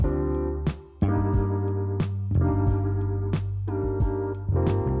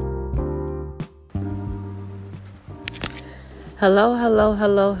Hello, hello,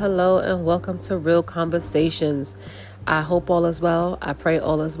 hello, hello, and welcome to Real Conversations. I hope all is well. I pray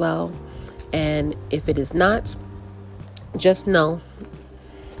all is well. And if it is not, just know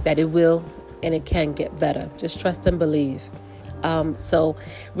that it will and it can get better. Just trust and believe. So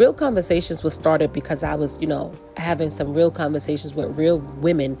Real Conversations was started because I was, having some real conversations with real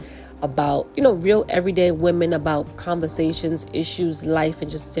women about, real everyday women about conversations, issues, life,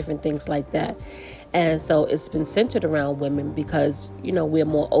 and just different things like that. And so it's been centered around women because, we're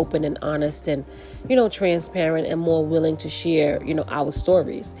more open and honest and, transparent and more willing to share, our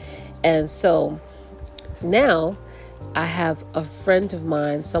stories. And so now I have a friend of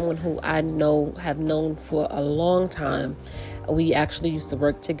mine, someone who I have known for a long time. We actually used to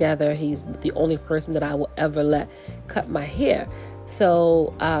work together. He's the only person that I will ever let cut my hair.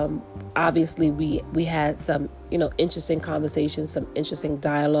 So obviously we had some, interesting conversations, some interesting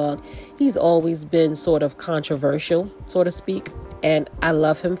dialogue. He's always been sort of controversial, so to speak, and I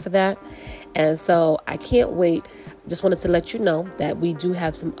love him for that. And so I can't wait. Just wanted to let you know that we do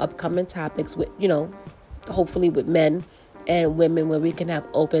have some upcoming topics with, hopefully with men and women where we can have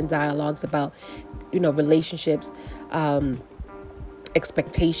open dialogues about, relationships,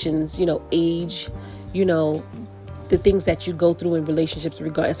 expectations, age, the things that you go through in relationships,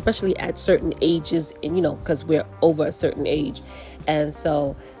 especially at certain ages, and because we're over a certain age. And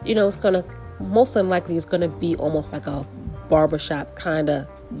so, it's most unlikely it's gonna be almost like a barbershop kind of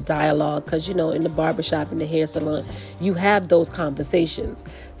dialogue, because in the barbershop and the hair salon you have those conversations.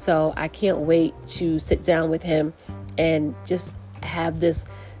 So I can't wait to sit down with him and just have this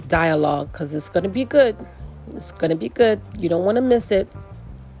dialogue, because it's going to be good. You don't want to miss it.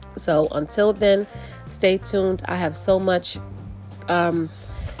 So until then, stay tuned. I have so much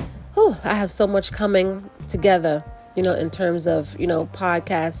coming together, in terms of,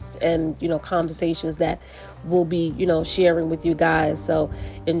 podcasts and, conversations that we'll be, sharing with you guys. So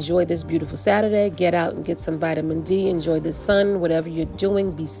enjoy this beautiful Saturday. Get out and get some vitamin D. Enjoy the sun, whatever you're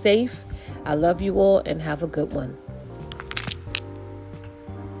doing. Be safe. I love you all and have a good one.